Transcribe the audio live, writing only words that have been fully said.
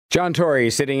John Tory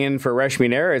sitting in for Reshmi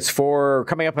Nair. It's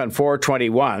coming up on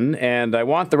 4:21, and I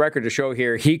want the record to show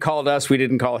here. He called us. We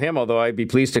didn't call him, although I'd be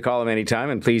pleased to call him anytime,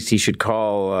 and pleased he should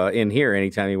call in here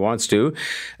anytime he wants to.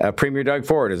 Premier Doug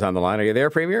Ford is on the line. Are you there,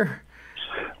 Premier?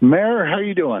 Mayor, how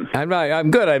you doing?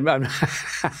 I'm good.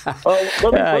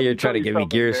 You're trying to give me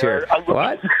gears here.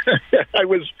 What?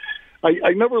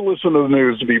 I never listen to the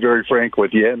news, to be very frank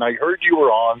with you, and I heard you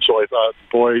were on, so I thought,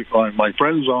 boy, my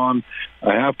friend's on.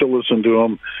 I have to listen to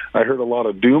him. I heard a lot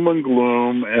of doom and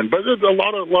gloom, but a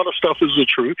lot of stuff is the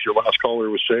truth. Your last caller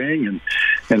was saying,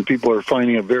 and people are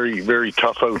finding it very, very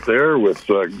tough out there with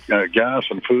gas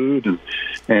and food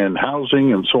and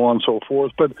housing and so on and so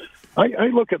forth. But I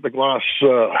look at the glass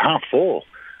half full.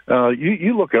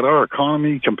 You look at our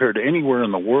economy compared to anywhere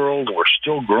in the world, we're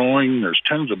still growing. There's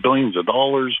tens of billions of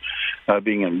dollars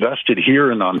being invested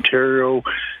here in Ontario.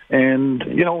 And,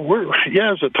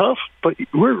 is it tough? But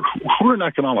we're an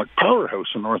economic powerhouse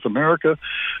in North America.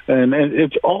 And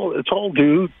it's all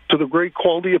due to the great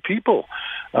quality of people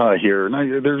here.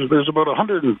 And there's about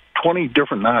 120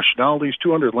 different nationalities,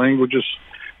 200 languages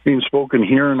being spoken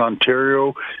here in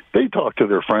Ontario. They talk to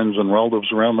their friends and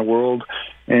relatives around the world,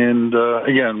 and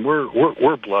again,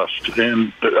 we're blessed.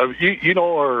 And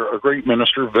our great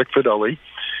minister Vic Fideli,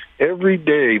 every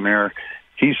day, Mayor,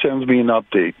 he sends me an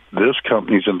update. This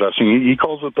company's investing. He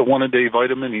calls it the one-a-day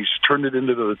vitamin. He's turned it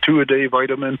into the two-a-day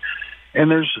vitamin, and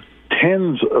there's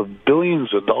tens of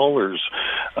billions of dollars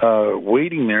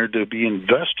waiting there to be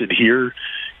invested here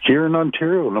in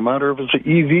Ontario, no matter if it's the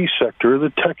EV sector,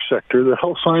 the tech sector, the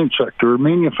health science sector,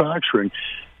 manufacturing.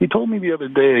 He told me the other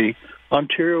day,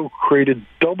 Ontario created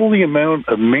double the amount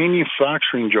of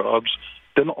manufacturing jobs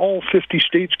than all 50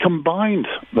 states combined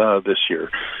this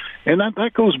year. And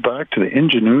that goes back to the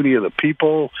ingenuity of the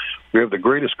people. We have the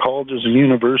greatest colleges and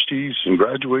universities and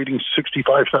graduating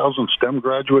 65,000 STEM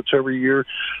graduates every year.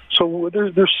 So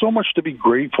there's so much to be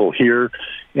grateful here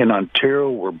in Ontario.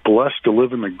 We're blessed to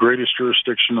live in the greatest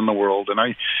jurisdiction in the world. And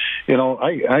I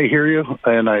hear you,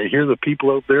 and I hear the people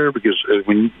out there, because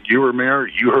when you were mayor,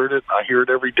 you heard it. I hear it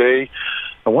every day.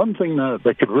 The one thing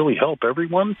that could really help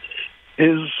everyone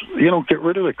is, get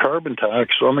rid of the carbon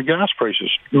tax on the gas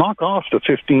prices. Knock off the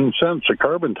 15 cents of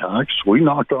carbon tax. We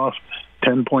knocked off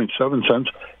 10.7 cents.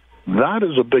 That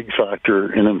is a big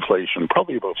factor in inflation,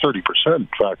 probably about 30%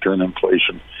 factor in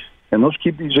inflation. And let's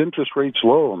keep these interest rates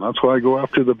low, and that's why I go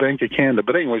after the Bank of Canada.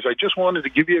 But anyways, I just wanted to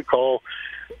give you a call,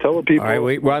 tell the people... All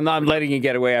right, I'm not letting you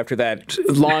get away after that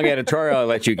long editorial I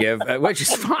let you give, which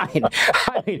is fine.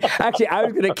 I mean, actually, I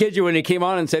was going to kid you when you came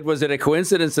on and said, was it a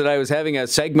coincidence that I was having a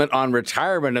segment on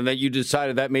retirement and that you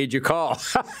decided that made you call?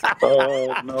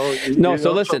 No.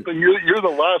 So listen. You're the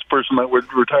last person that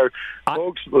would retire.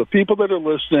 Folks, the people that are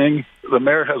listening, the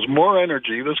mayor has more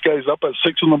energy. This guy's up at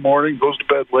 6 in the morning, goes to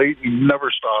bed late, he never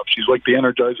stops. He's like the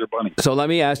Energizer Bunny. So let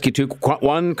me ask you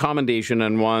one commendation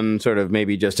and one sort of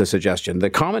maybe just a suggestion. The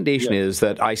commendation is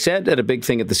that I said at a big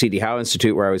thing at the C.D. Howe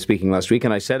Institute where I was speaking last week,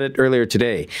 and I said it earlier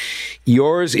today,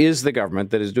 yours is the government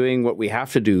that is doing what we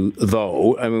have to do,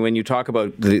 though. I mean, when you talk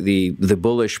about the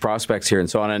bullish prospects here and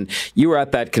so on, and you were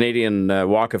at that Canadian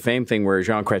Walk of Fame thing where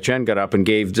Jean Chrétien got up and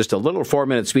gave just a little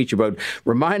 4-minute speech about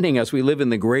reminding us we live in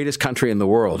the greatest country in the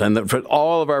world, and that for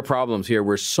all of our problems here,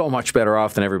 we're so much better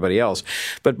off than everybody else.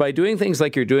 But by doing things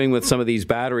like you're doing with some of these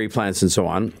battery plants and so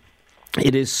on,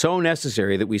 it is so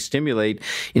necessary that we stimulate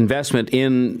investment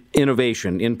in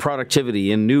innovation, in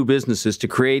productivity, in new businesses to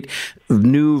create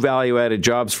new value-added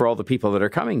jobs for all the people that are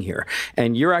coming here.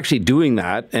 And you're actually doing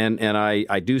that, and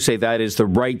I do say that is the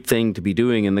right thing to be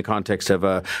doing in the context of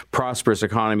a prosperous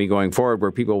economy going forward,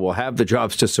 where people will have the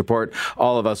jobs to support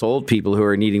all of us old people who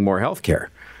are needing more health care.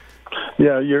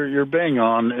 Yeah, you're bang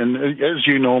on. And as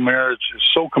you know, Mayor, it's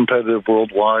so competitive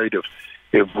worldwide.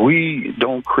 If we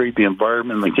don't create the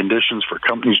environment and the conditions for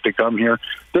companies to come here,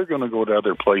 they're going to go to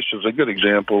other places. A good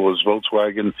example is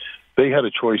Volkswagen. They had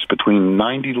a choice between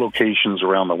 90 locations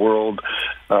around the world.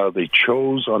 They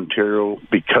chose Ontario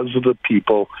because of the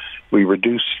people. We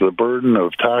reduced the burden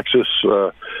of taxes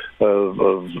to a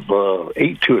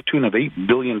tune of $8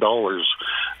 billion.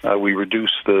 We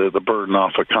reduced the burden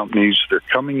off of companies. They're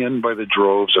coming in by the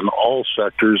droves in all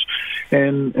sectors.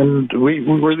 And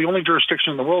we're the only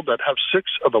jurisdiction in the world that have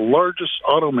 6 of the largest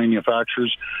auto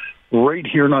manufacturers right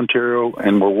here in Ontario,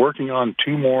 and we're working on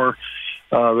 2 more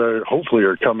that hopefully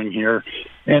are coming here.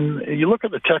 And you look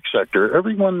at the tech sector,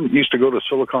 everyone used to go to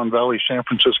Silicon Valley, San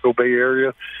Francisco Bay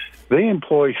Area. They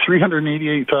employ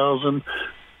 388,000.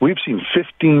 We've seen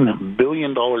 $15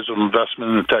 billion of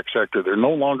investment in the tech sector. They're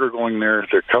no longer going there.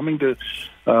 They're coming to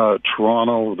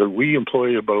Toronto. We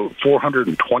employ about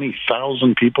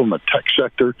 420,000 people in the tech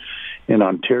sector in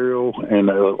Ontario, and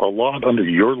a lot under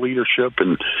your leadership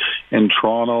in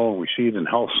Toronto. We see it in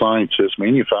health sciences,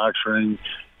 manufacturing,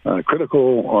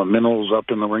 critical minerals up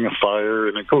in the Ring of Fire,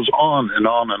 and it goes on and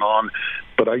on and on.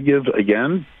 But I give,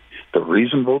 again, the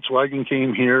reason Volkswagen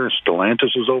came here,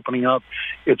 Stellantis is opening up,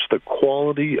 it's the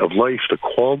quality of life, the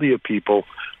quality of people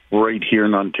right here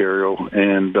in Ontario,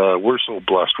 and we're so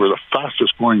blessed. We're the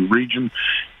fastest growing region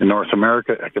in North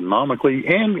America economically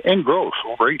and growth.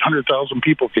 Over 800,000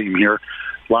 people came here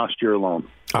last year alone.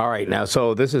 All right. Now,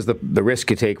 so this is the risk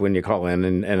you take when you call in,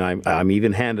 and I'm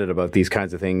even-handed about these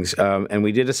kinds of things. And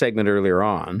we did a segment earlier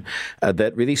on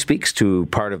that really speaks to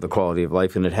part of the quality of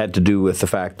life, and it had to do with the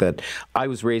fact that I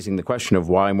was raising the question of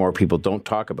why more people don't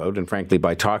talk about, and frankly,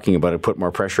 by talking about it, put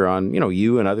more pressure on,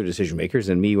 you and other decision makers,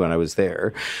 and me when I was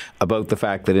there, about the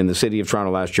fact that in the city of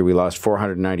Toronto last year, we lost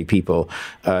 490 people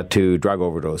to drug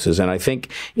overdoses. And I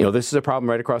think, this is a problem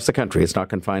right across the country. It's not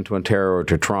confined to Ontario or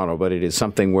to Toronto, but it is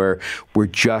something where we're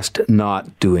just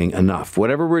not doing enough.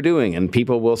 Whatever we're doing, and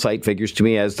people will cite figures to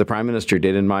me, as the Prime Minister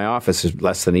did in my office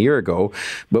less than a year ago,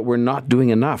 but we're not doing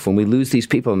enough. When we lose these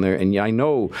people in there, and I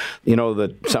know,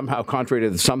 that somehow, contrary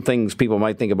to some things people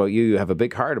might think about you, you have a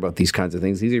big heart about these kinds of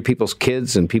things. These are people's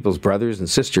kids and people's brothers and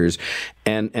sisters,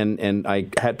 and I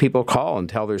had people call and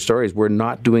tell their stories. We're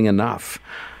not doing enough.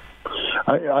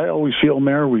 I always feel,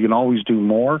 Mayor, we can always do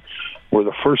more. We're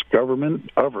the first government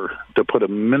ever to put a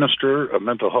minister of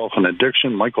mental health and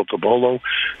addiction, Michael Tobolo.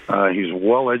 He's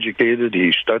well-educated.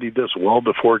 He studied this well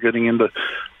before getting into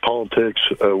politics.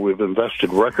 We've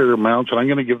invested record amounts, and I'm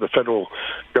going to give the federal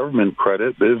government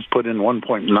credit. They've put in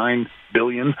 $1.9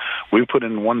 billion. We've put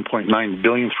in $1.9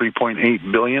 billion,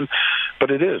 $3.8 billion. But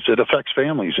it affects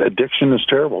families. Addiction is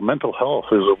terrible. Mental health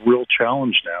is a real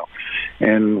challenge now.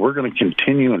 And we're going to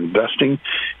continue investing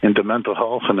into mental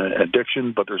health and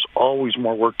addiction, but there's always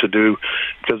more work to do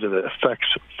because it affects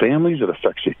families, it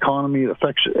affects the economy, it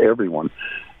affects everyone.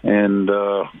 And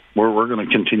we're going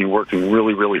to continue working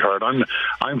really, really hard.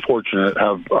 I'm fortunate.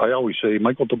 I always say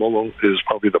Michael Tobolo is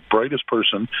probably the brightest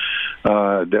person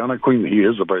down at Queen. He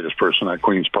is the brightest person at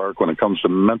Queen's Park when it comes to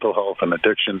mental health and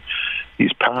addiction.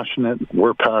 He's passionate.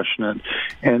 We're passionate,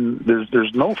 and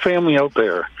there's no family out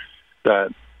there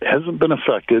that hasn't been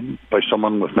affected by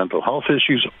someone with mental health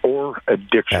issues or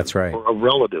addiction. That's right. Or a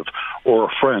relative or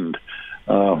a friend.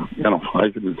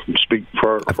 I can speak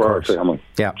for our family.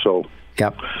 Yeah. So.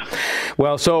 Yep.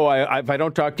 Well, so if I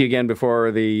don't talk to you again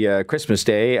before the Christmas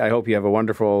Day, I hope you have a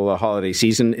wonderful holiday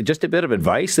season. Just a bit of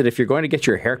advice that if you're going to get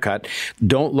your hair cut,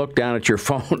 don't look down at your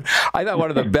phone. I thought one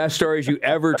of the best stories you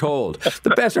ever told,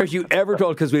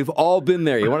 because we've all been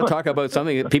there. You want to talk about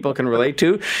something that people can relate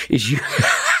to? Is you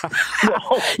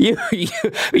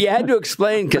had to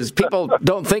explain, because people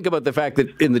don't think about the fact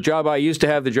that in the job I used to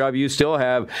have, the job you still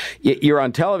have, you're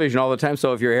on television all the time.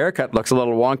 So if your haircut looks a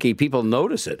little wonky, people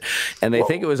notice it. And they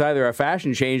think it was either a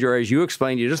fashion change or, as you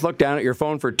explained, you just looked down at your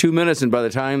phone for 2 minutes, and by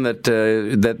the time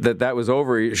that was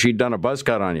over, she'd done a buzz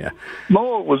cut on you.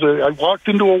 No, it was I walked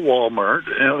into a Walmart,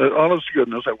 and honest to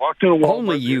goodness, I walked into a Walmart.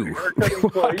 Only you.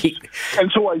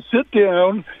 And so I sit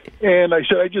down, and I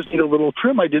said, I just need a little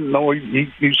trim. I didn't know he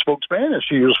spoke Spanish.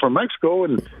 He was from Mexico,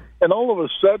 and all of a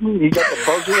sudden, he got the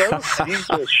buzzer out. He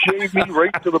just shaved me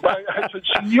right to the back. I said,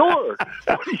 Senor,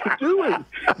 what are you doing?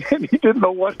 And he didn't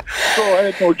know what. So I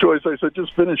had no choice. I said,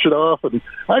 just finish it off. And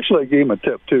actually, I gave him a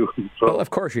tip, too. So. Well, of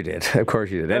course you did. Of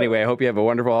course you did. Anyway, I hope you have a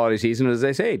wonderful holiday season. As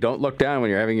they say, don't look down when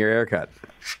you're having your hair cut.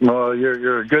 Well,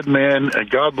 you're a good man, and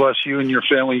God bless you and your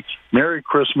family. Merry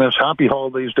Christmas, happy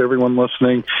holidays to everyone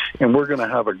listening, and we're going to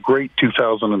have a great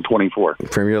 2024.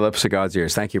 From your lips to God's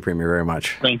ears. Thank you, Premier, very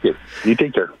much. Thank you. You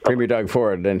take care. Premier Doug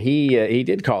Ford, and he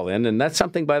did call in, and that's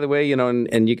something, by the way,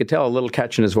 and you could tell a little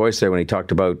catch in his voice there when he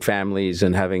talked about families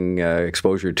and having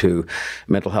exposure to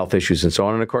mental health issues and so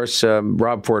on. And of course,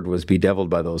 Rob Ford was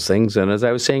bedeviled by those things. And as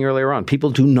I was saying earlier on,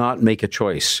 people do not make a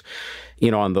choice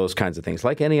on those kinds of things.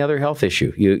 Like any other health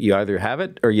issue, you either have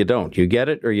it or you don't. You get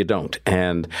it or you don't.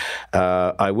 And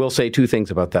I will say two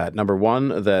things about that. Number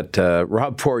one, that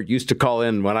Rob Ford used to call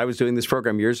in when I was doing this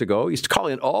program years ago. He used to call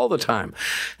in all the time,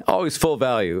 always full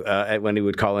value when he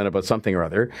would call in about something or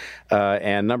other.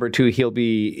 And number two, he'll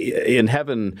be in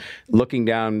heaven looking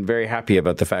down, very happy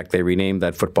about the fact they renamed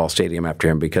that football stadium after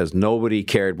him, because nobody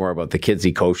cared more about the kids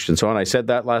he coached and so on. I said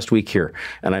that last week here,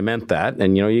 and I meant that.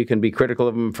 And, you can be critical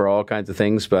of him for all kinds of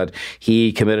things, but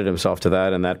he committed himself to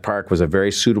that, and that park was a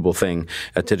very suitable thing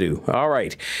to do. All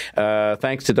right.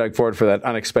 Thanks to Doug Ford for that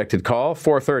unexpected call.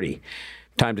 4:30.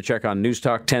 Time to check on News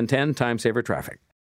Talk 1010, Time Saver Traffic.